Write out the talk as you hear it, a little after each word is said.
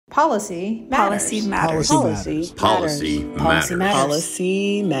Policy matters. Policy matters. Policy Policy matters. matters.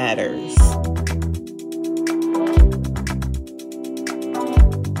 Policy matters.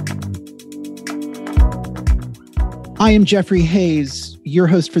 I am Jeffrey Hayes, your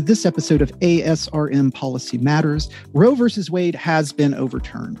host for this episode of ASRM Policy Matters. Roe versus Wade has been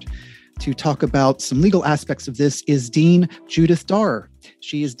overturned. To talk about some legal aspects of this is Dean Judith Dar.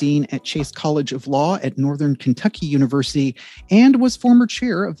 She is Dean at Chase College of Law at Northern Kentucky University and was former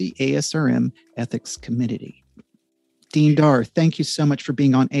chair of the ASRM Ethics Committee. Dean Dar, thank you so much for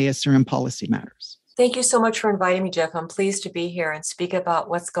being on ASRM Policy Matters. Thank you so much for inviting me, Jeff. I'm pleased to be here and speak about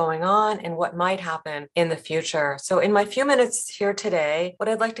what's going on and what might happen in the future. So in my few minutes here today, what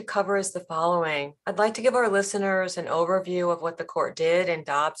I'd like to cover is the following. I'd like to give our listeners an overview of what the court did in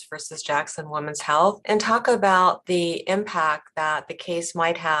Dobbs versus Jackson Women's Health and talk about the impact that the case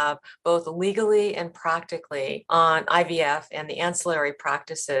might have both legally and practically on IVF and the ancillary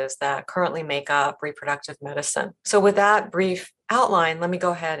practices that currently make up reproductive medicine. So with that brief outline, let me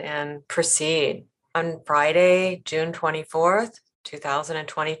go ahead and proceed. On Friday, June 24th,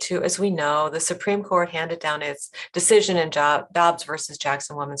 2022, as we know, the Supreme Court handed down its decision in Dobbs versus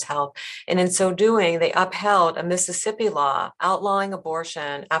Jackson Women's Health. And in so doing, they upheld a Mississippi law outlawing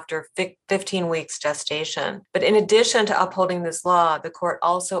abortion after 15 weeks gestation. But in addition to upholding this law, the court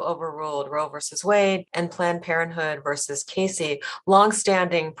also overruled Roe versus Wade and Planned Parenthood versus Casey,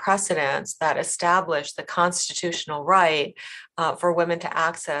 longstanding precedents that established the constitutional right for women to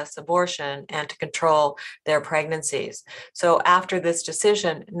access abortion and to control their pregnancies. So after this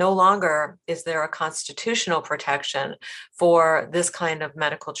decision, no longer is there a constitutional protection for this kind of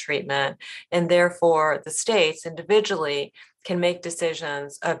medical treatment, and therefore the states individually can make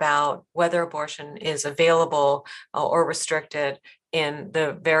decisions about whether abortion is available or restricted in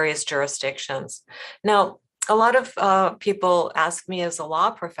the various jurisdictions. Now, a lot of people ask me as a law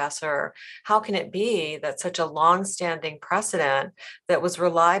professor, how can it be that such a long-standing precedent that was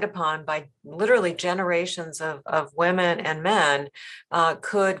relied upon by literally generations of women and men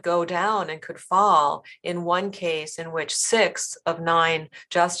could go down and could fall in one case in which 6 of 9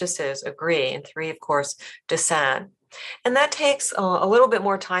 justices agree and 3, of course, dissent? And that takes a little bit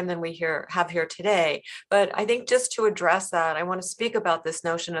more time than we have here today. But I think just to address that, I want to speak about this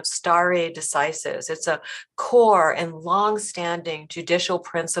notion of stare decisis. It's a core and long-standing judicial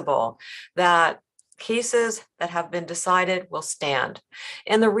principle that cases that have been decided will stand.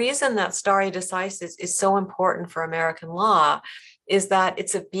 And the reason that stare decisis is so important for American law is that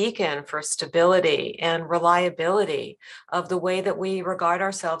it's a beacon for stability and reliability of the way that we regard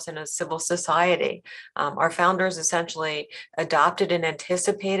ourselves in a civil society. Our founders essentially adopted and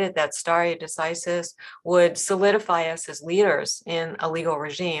anticipated that stare decisis would solidify us as leaders in a legal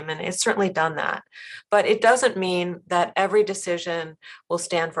regime, and it's certainly done that. But it doesn't mean that every decision will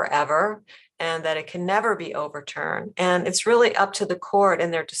stand forever and that it can never be overturned. And it's really up to the court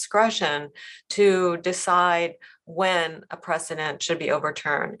and their discretion to decide when a precedent should be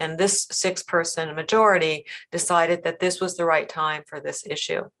overturned. And this 6-person majority decided that this was the right time for this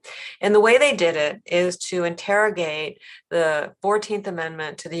issue. And the way they did it is to interrogate the 14th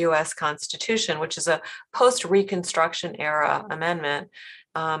Amendment to the U.S. Constitution, which is a post-Reconstruction era amendment.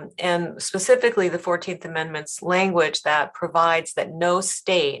 And specifically the 14th Amendment's language that provides that no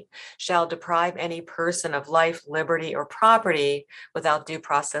state shall deprive any person of life, liberty, or property without due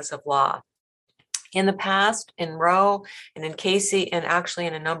process of law. In the past, in Roe and in Casey, and actually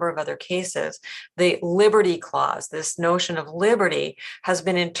in a number of other cases, the Liberty Clause, this notion of liberty, has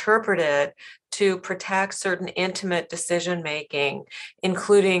been interpreted to protect certain intimate decision-making,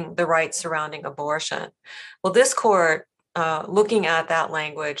 including the rights surrounding abortion. Well, this court, looking at that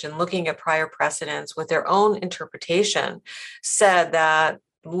language and looking at prior precedents with their own interpretation, said that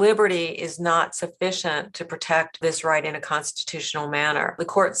liberty is not sufficient to protect this right in a constitutional manner. The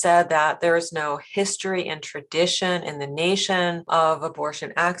court said that there is no history and tradition in the nation of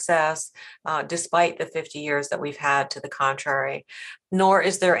abortion access, despite the 50 years that we've had to the contrary, nor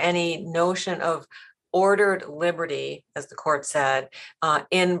is there any notion of ordered liberty, as the court said,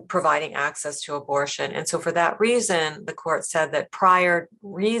 in providing access to abortion. And so for that reason, the court said that prior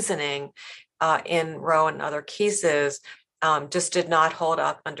reasoning in Roe and other cases just did not hold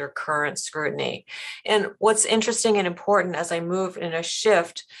up under current scrutiny. And what's interesting and important as I move in a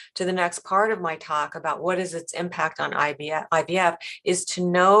shift to the next part of my talk about what is its impact on IVF is to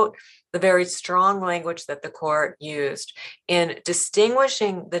note the very strong language that the court used in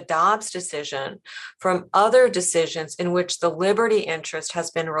distinguishing the Dobbs decision from other decisions in which the liberty interest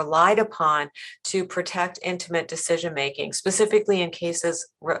has been relied upon to protect intimate decision-making, specifically in cases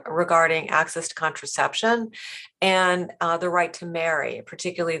regarding access to contraception and the right to marry,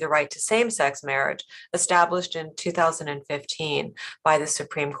 particularly the right to same-sex marriage, established in 2015 by the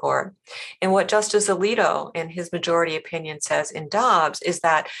Supreme Court. And what Justice Alito, in his majority opinion, says in Dobbs is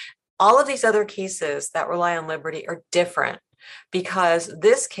that all of these other cases that rely on liberty are different because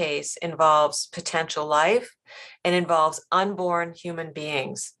this case involves potential life and involves unborn human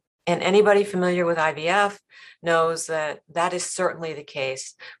beings. And anybody familiar with IVF knows that that is certainly the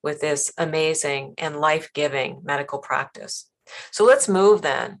case with this amazing and life-giving medical practice. So let's move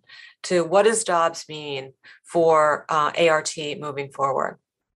then to what does Dobbs mean for ART moving forward?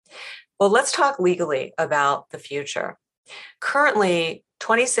 Well, let's talk legally about the future. Currently,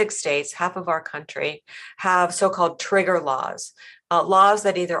 26 states, half of our country, have so-called trigger laws, laws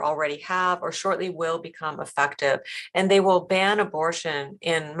that either already have or shortly will become effective, and they will ban abortion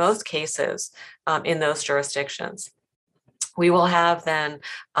in most cases in those jurisdictions. We will have then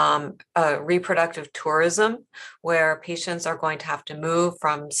reproductive tourism, where patients are going to have to move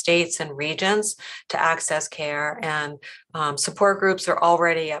from states and regions to access care, and support groups are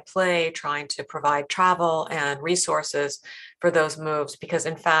already at play trying to provide travel and resources for those moves, because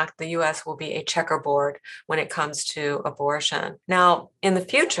in fact, the US will be a checkerboard when it comes to abortion. Now, in the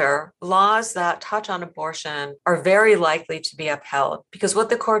future, laws that touch on abortion are very likely to be upheld, because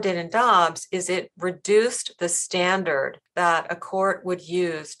what the court did in Dobbs is it reduced the standard that a court would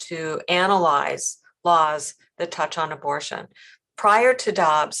use to analyze laws that touch on abortion. Prior to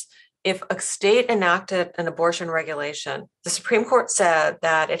Dobbs, if a state enacted an abortion regulation, the Supreme Court said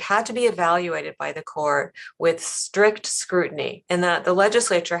that it had to be evaluated by the court with strict scrutiny, and that the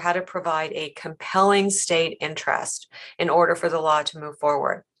legislature had to provide a compelling state interest in order for the law to move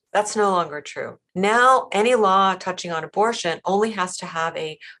forward. That's no longer true. Now, any law touching on abortion only has to have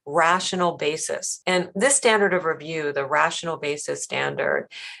a rational basis. And this standard of review, the rational basis standard,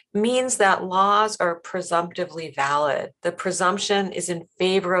 means that laws are presumptively valid. The presumption is in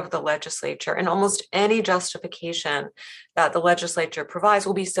favor of the legislature, and almost any justification that the legislature provides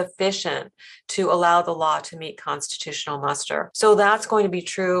will be sufficient to allow the law to meet constitutional muster. So that's going to be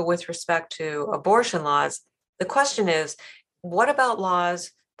true with respect to abortion laws. The question is, what about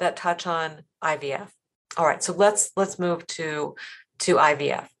laws that touch on IVF? All right, so let's move to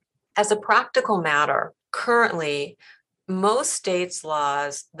IVF. As a practical matter, currently, most states'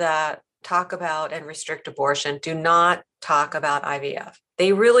 laws that talk about and restrict abortion do not talk about IVF.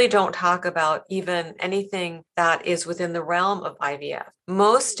 They really don't talk about even anything that is within the realm of IVF.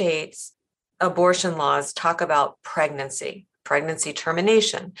 Most states' abortion laws talk about pregnancy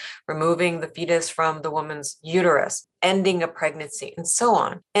termination, removing the fetus from the woman's uterus, ending a pregnancy, and so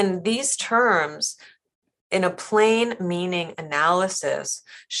on. And these terms, in a plain meaning analysis,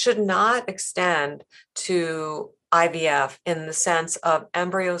 should not extend to IVF in the sense of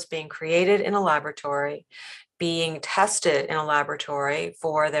embryos being created in a laboratory, being tested in a laboratory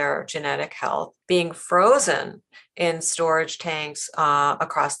for their genetic health, being frozen in storage tanks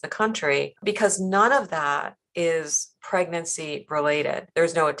across the country, because none of that is pregnancy related.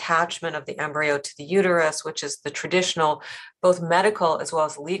 There's no attachment of the embryo to the uterus, which is the traditional, both medical as well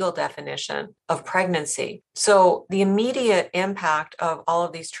as legal definition of pregnancy. So the immediate impact of all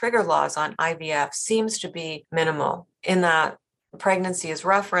of these trigger laws on IVF seems to be minimal, in that pregnancy is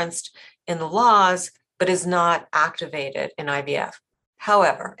referenced in the laws, but is not activated in IVF.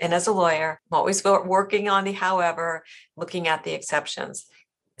 However, and as a lawyer, I'm always working on the however, looking at the exceptions.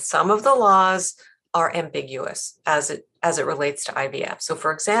 Some of the laws are ambiguous as it relates to IVF. So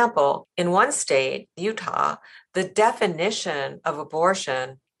for example, in one state, Utah, the definition of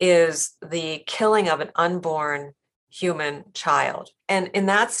abortion is the killing of an unborn human child. And in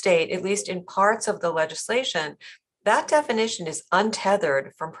that state, at least in parts of the legislation, that definition is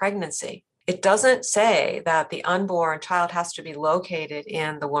untethered from pregnancy. It doesn't say that the unborn child has to be located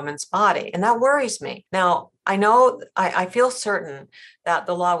in the woman's body. And that worries me. Now, I feel certain that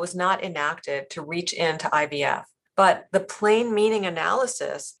the law was not enacted to reach into IVF, but the plain meaning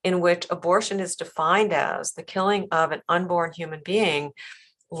analysis in which abortion is defined as the killing of an unborn human being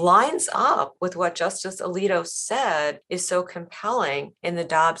lines up with what Justice Alito said is so compelling in the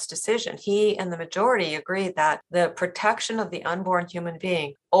Dobbs decision. He and the majority agreed that the protection of the unborn human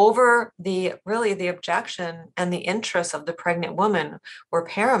being over the objection and the interests of the pregnant woman were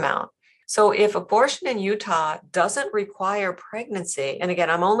paramount. So if abortion in Utah doesn't require pregnancy, and again,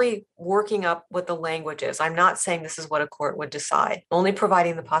 I'm only working up what the language is. I'm not saying this is what a court would decide, only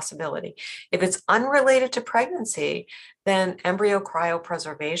providing the possibility. If it's unrelated to pregnancy, then embryo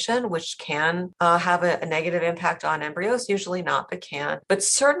cryopreservation, which can have a negative impact on embryos, usually not, but can, but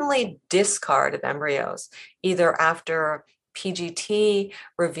certainly discard of embryos, either after PGT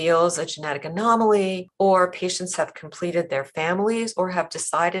reveals a genetic anomaly, or patients have completed their families or have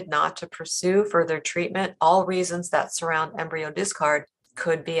decided not to pursue further treatment. All reasons that surround embryo discard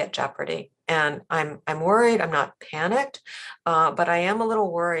could be at jeopardy. And I'm worried. I'm not panicked, but I am a little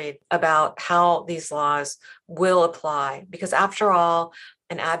worried about how these laws will apply, because after all,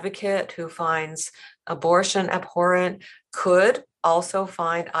 an advocate who finds abortion abhorrent could also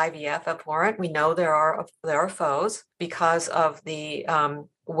find IVF abhorrent. We know there are foes because of the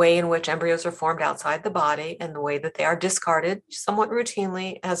way in which embryos are formed outside the body and the way that they are discarded somewhat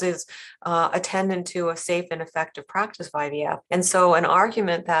routinely, as is attendant to a safe and effective practice of IVF. And so an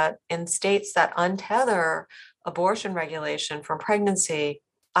argument that in states that untether abortion regulation from pregnancy,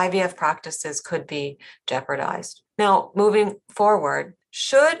 IVF practices could be jeopardized. Now, moving forward,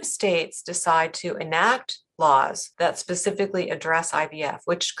 should states decide to enact laws that specifically address IVF,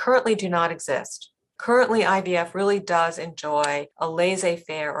 which currently do not exist? Currently, IVF really does enjoy a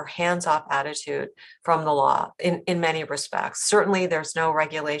laissez-faire or hands-off attitude from the law in many respects. Certainly, there's no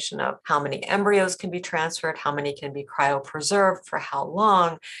regulation of how many embryos can be transferred, how many can be cryopreserved, for how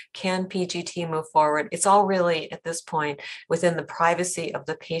long, can PGT move forward. It's all really, at this point, within the privacy of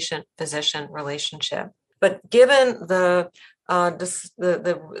the patient-physician relationship. But given the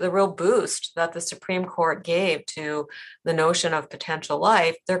real boost that the Supreme Court gave to the notion of potential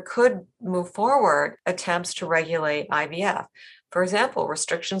life, there could move forward attempts to regulate IVF. For example,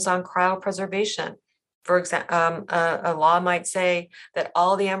 restrictions on cryopreservation. For example, a law might say that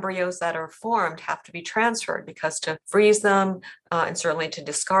all the embryos that are formed have to be transferred, because to freeze them and certainly to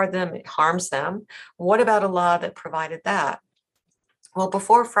discard them, it harms them. What about a law that provided that? Well,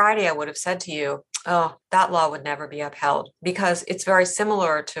 before Friday, I would have said to you, oh, that law would never be upheld, because it's very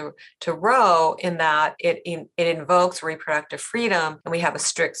similar to Roe in that it invokes reproductive freedom, and we have a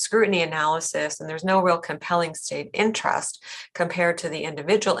strict scrutiny analysis, and there's no real compelling state interest compared to the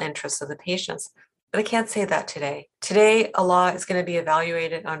individual interests of the patients. But I can't say that today. Today, a law is going to be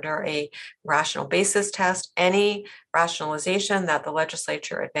evaluated under a rational basis test. Any rationalization that the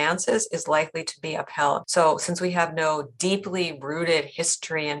legislature advances is likely to be upheld. So since we have no deeply rooted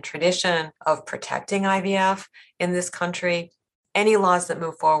history and tradition of protecting IVF in this country, any laws that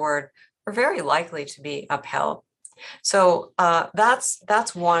move forward are very likely to be upheld. So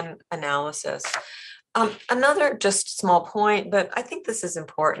that's one analysis. Another just small point, but I think this is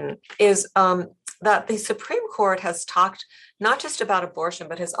important, is that the Supreme Court has talked not just about abortion,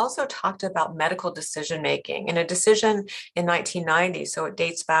 but has also talked about medical decision-making in a decision in 1990. So it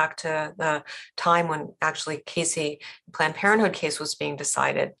dates back to the time when actually Planned Parenthood case was being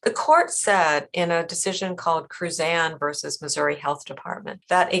decided. The court said in a decision called Cruzan versus Missouri Health Department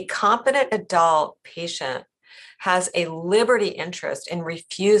that a competent adult patient has a liberty interest in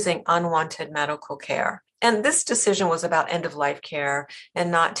refusing unwanted medical care. And this decision was about end-of-life care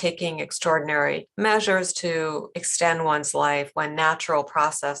and not taking extraordinary measures to extend one's life when natural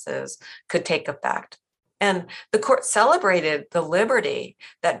processes could take effect. And the court celebrated the liberty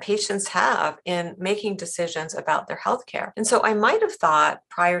that patients have in making decisions about their health care. And so I might have thought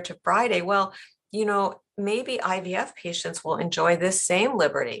prior to Friday, well, maybe IVF patients will enjoy this same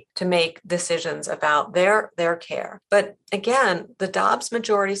liberty to make decisions about their care. But again, the Dobbs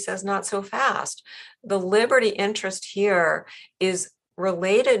majority says not so fast. The liberty interest here is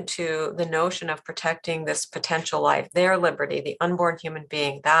related to the notion of protecting this potential life, their liberty, the unborn human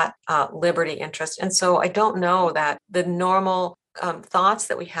being, that liberty interest. And so I don't know that the normal thoughts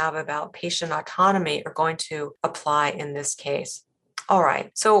that we have about patient autonomy are going to apply in this case. All right,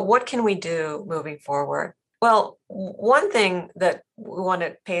 so what can we do moving forward? Well, one thing that we want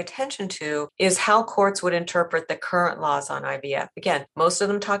to pay attention to is how courts would interpret the current laws on IVF. Again, most of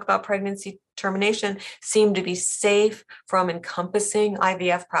them talk about pregnancy termination, seem to be safe from encompassing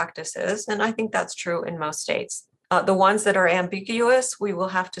IVF practices, and I think that's true in most states. The ones that are ambiguous, we will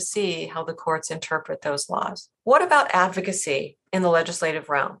have to see how the courts interpret those laws. What about advocacy in the legislative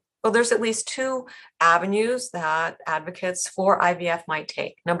realm? Well, there's at least two avenues that advocates for IVF might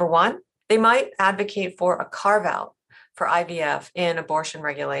take. Number one, they might advocate for a carve-out for IVF in abortion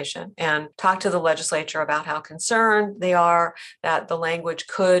regulation and talk to the legislature about how concerned they are that the language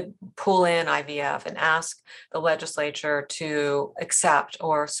could pull in IVF, and ask the legislature to accept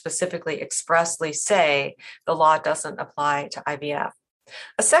or specifically expressly say the law doesn't apply to IVF.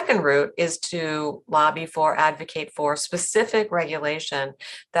 A second route is to lobby for, advocate for specific regulation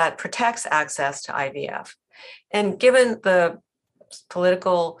that protects access to IVF. And given the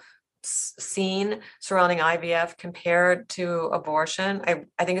political scene surrounding IVF compared to abortion,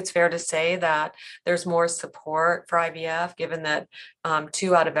 I think it's fair to say that there's more support for IVF, given that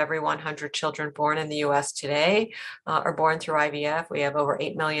 2 out of every 100 children born in the US today are born through IVF. We have over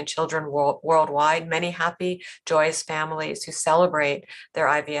 8 million children worldwide, many happy, joyous families who celebrate their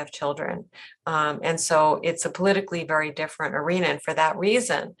IVF children. And so it's a politically very different arena. And for that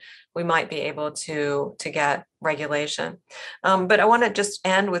reason, we might be able to get regulation. But I want to just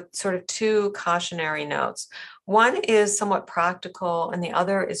end with sort of 2 cautionary notes. One is somewhat practical, and the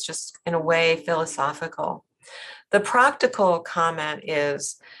other is just, in a way, philosophical. The practical comment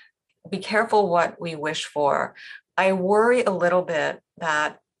is, be careful what we wish for. I worry a little bit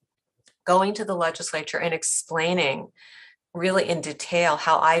that going to the legislature and explaining really in detail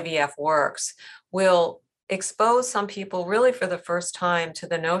how IVF works will expose some people really for the first time to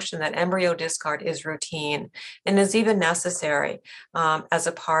the notion that embryo discard is routine and is even necessary as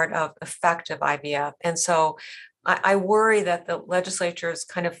a part of effective IVF. And so I worry that the legislature is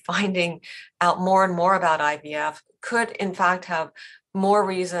kind of finding out more and more about IVF could in fact have more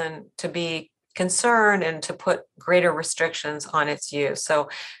reason to be concerned and to put greater restrictions on its use. So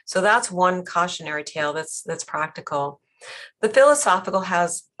that's one cautionary tale that's practical. The philosophical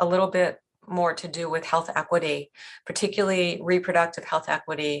has a little bit more to do with health equity, particularly reproductive health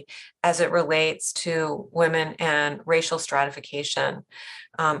equity as it relates to women and racial stratification.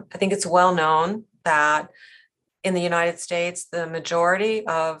 I think it's well known that in the United States, the majority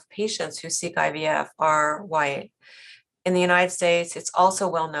of patients who seek IVF are white. In the United States, it's also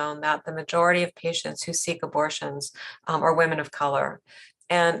well known that the majority of patients who seek abortions are women of color.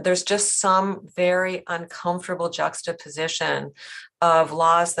 And there's just some very uncomfortable juxtaposition of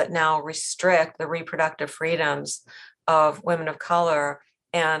laws that now restrict the reproductive freedoms of women of color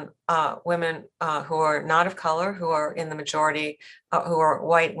and women who are not of color, who are in the majority, who are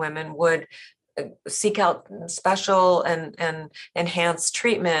white women, would seek out special and enhanced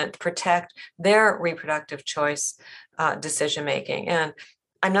treatment to protect their reproductive choice decision-making. And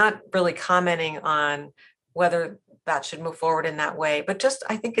I'm not really commenting on whether that should move forward in that way, but just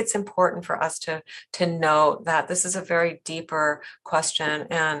I think it's important for us to note that this is a very deeper question.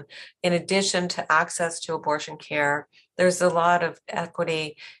 And in addition to access to abortion care, there's a lot of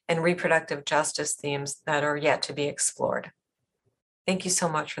equity and reproductive justice themes that are yet to be explored. Thank you so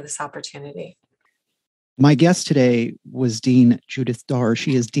much for this opportunity. My guest today was Dean Judith Dar.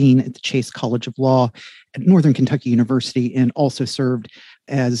 She is Dean at the Chase College of Law at Northern Kentucky University and also served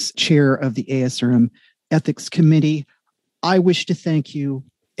as chair of the ASRM Ethics Committee. I wish to thank you.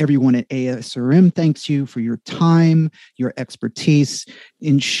 Everyone at ASRM thanks you for your time, your expertise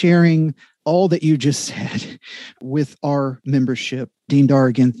in sharing all that you just said with our membership. Dean Dar,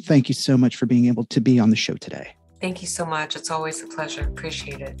 again, thank you so much for being able to be on the show today. Thank you so much. It's always a pleasure.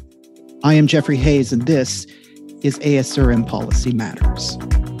 Appreciate it. I am Jeffrey Hayes, and this is ASRM Policy Matters.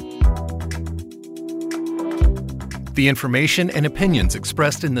 The information and opinions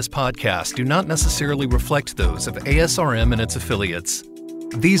expressed in this podcast do not necessarily reflect those of ASRM and its affiliates.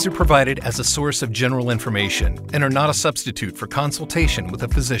 These are provided as a source of general information and are not a substitute for consultation with a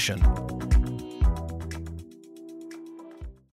physician.